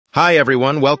Hi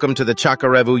everyone, welcome to the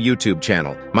Chakarevu YouTube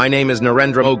channel. My name is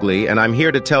Narendra Mowgli and I'm here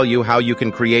to tell you how you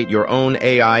can create your own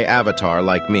AI avatar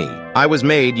like me. I was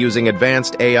made using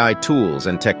advanced AI tools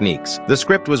and techniques. The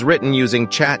script was written using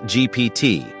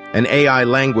ChatGPT, an AI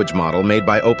language model made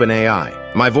by OpenAI.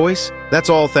 My voice? That's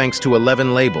all thanks to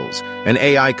ElevenLabels, an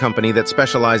AI company that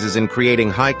specializes in creating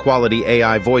high-quality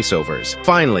AI voiceovers.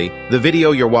 Finally, the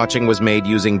video you're watching was made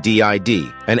using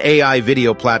DID, an AI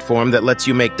video platform that lets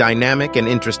you make dynamic and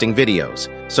interesting videos.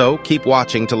 So, keep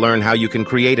watching to learn how you can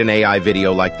create an AI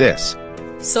video like this.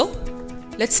 So,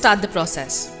 let's start the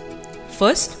process.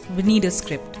 First, we need a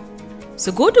script.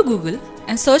 So go to Google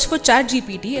and search for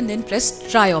ChatGPT and then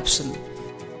press Try option.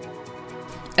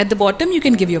 At the bottom, you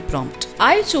can give your prompt.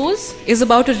 I chose is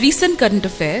about a recent current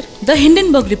affair, the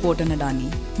Hindenburg report on Adani.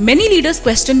 Many leaders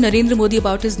questioned Narendra Modi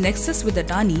about his nexus with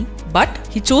Adani, but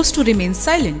he chose to remain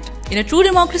silent. In a true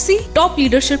democracy, top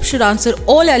leadership should answer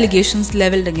all allegations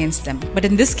leveled against them. But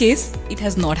in this case, it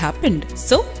has not happened.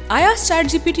 So, I asked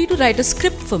ChatGPT to write a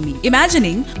script for me,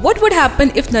 imagining what would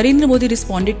happen if Narendra Modi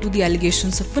responded to the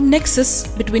allegations of a nexus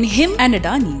between him and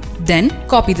Adani. Then,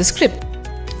 copy the script.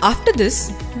 After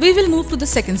this, we will move to the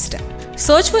second step.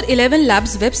 Search for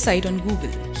ElevenLabs website on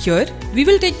Google. Here, we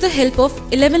will take the help of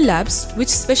ElevenLabs, which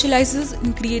specializes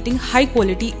in creating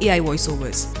high-quality AI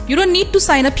voiceovers. You don't need to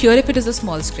sign up here if it is a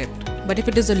small script, but if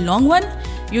it is a long one,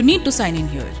 you need to sign in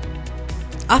here.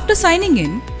 After signing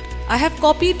in, I have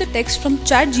copied the text from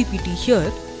ChatGPT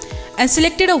here and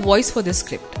selected a voice for this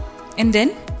script, and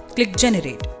then click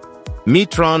Generate.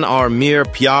 Mitron ar mir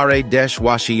pyare desh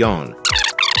washion.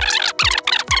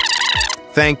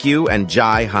 Thank you and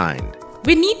Jai Hind.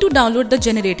 We need to download the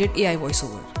generated AI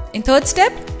voiceover. In third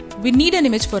step, we need an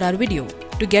image for our video.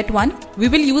 To get one, we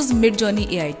will use MidJourney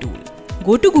AI tool.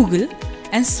 Go to Google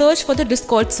and search for the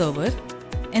Discord server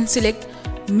and select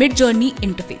MidJourney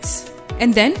interface.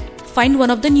 And then find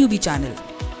one of the newbie channel.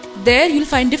 There you'll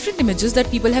find different images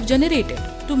that people have generated.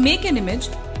 To make an image,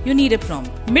 you need a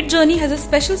prompt. MidJourney has a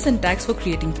special syntax for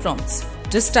creating prompts.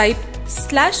 Just type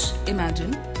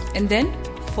 /imagine and then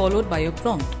followed by a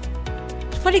prompt.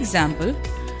 For example,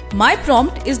 my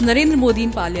prompt is Narendra Modi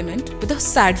in Parliament with a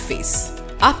sad face.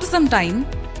 After some time,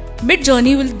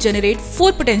 MidJourney will generate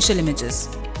 4 potential images.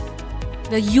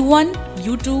 The U1,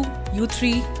 U2,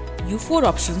 U3, U4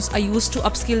 options are used to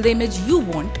upscale the image you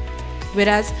want,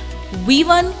 whereas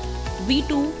V1,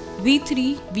 V2,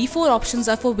 V3, V4 options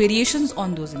are for variations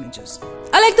on those images.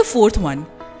 I like the fourth one,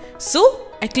 so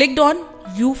I clicked on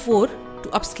U4 to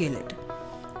upscale it.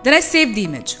 Then I saved the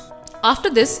image. After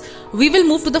this, we will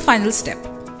move to the final step.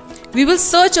 We will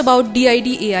search about DID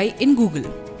AI in Google.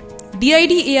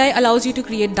 DID AI allows you to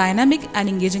create dynamic and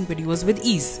engaging videos with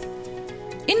ease.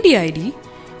 In DID,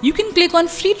 you can click on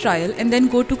free trial and then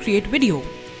go to create video.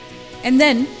 And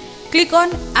then click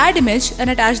on add image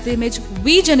and attach the image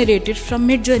we generated from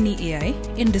MidJourney AI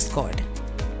in Discord.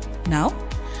 Now,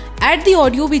 add the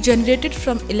audio we generated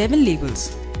from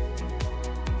ElevenLabels.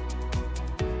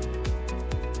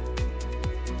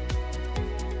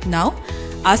 Now,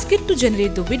 ask it to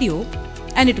generate the video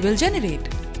and it will generate.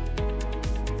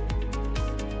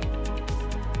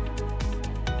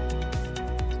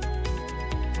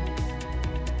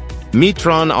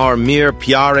 Mitron ar mir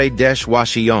pyare desh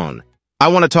washion. I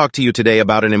want to talk to you today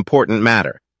about an important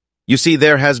matter. You see,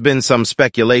 there has been some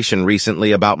speculation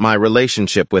recently about my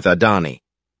relationship with Adani.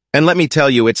 And let me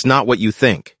tell you, it's not what you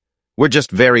think. We're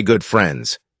just very good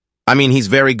friends. I mean, he's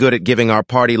very good at giving our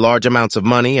party large amounts of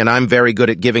money, and I'm very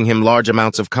good at giving him large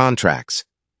amounts of contracts.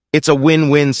 It's a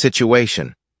win-win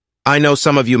situation. I know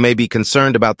some of you may be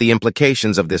concerned about the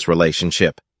implications of this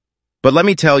relationship. But let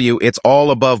me tell you, it's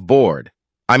all above board.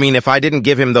 I mean, if I didn't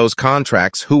give him those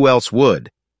contracts, who else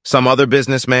would? Some other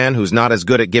businessman who's not as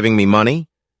good at giving me money?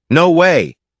 No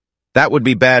way! That would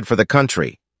be bad for the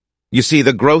country. You see,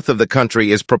 the growth of the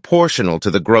country is proportional to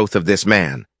the growth of this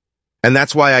man. And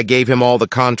that's why I gave him all the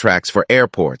contracts for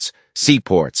airports,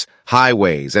 seaports,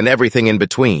 highways, and everything in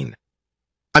between.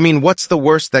 I mean, what's the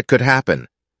worst that could happen?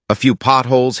 A few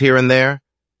potholes here and there?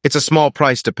 It's a small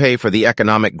price to pay for the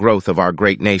economic growth of our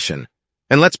great nation.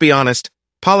 And let's be honest,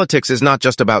 politics is not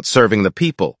just about serving the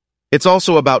people. It's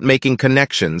also about making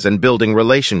connections and building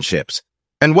relationships.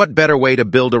 And what better way to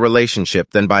build a relationship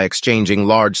than by exchanging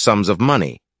large sums of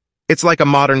money? It's like a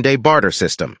modern-day barter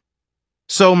system.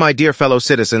 So, my dear fellow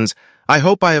citizens, I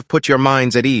hope I have put your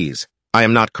minds at ease. I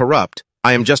am not corrupt.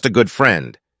 I am just a good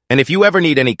friend. And if you ever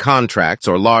need any contracts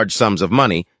or large sums of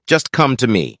money, just come to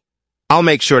me. I'll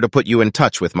make sure to put you in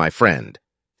touch with my friend.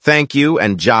 Thank you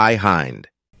and Jai Hind.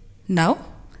 Now,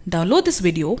 download this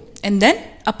video and then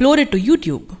upload it to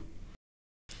YouTube.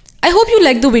 I hope you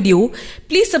liked the video.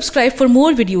 Please subscribe for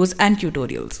more videos and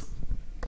tutorials.